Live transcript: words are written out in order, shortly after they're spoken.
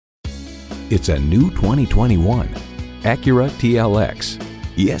It's a new 2021 Acura TLX.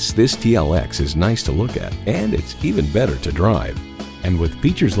 Yes, this TLX is nice to look at, and it's even better to drive. And with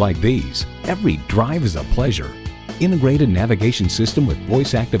features like these, every drive is a pleasure. Integrated navigation system with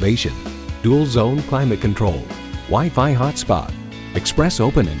voice activation, dual zone climate control, Wi-Fi hotspot, express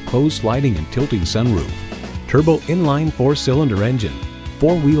open and closed sliding and tilting sunroof, turbo inline 4-cylinder engine,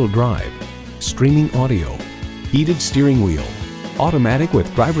 4-wheel drive, streaming audio, heated steering wheel, automatic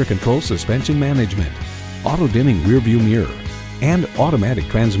with driver control suspension management, auto-dimming rear view mirror, and automatic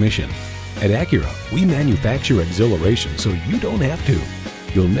transmission. At Acura, we manufacture exhilaration so you don't have to.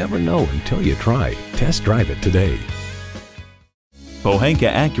 You'll never know until you try. Test drive it today.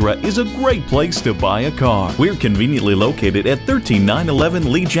 Pohanka Acura is a great place to buy a car. We're conveniently located at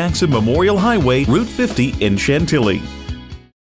 13911 Lee Jackson Memorial Highway, Route 50 in Chantilly.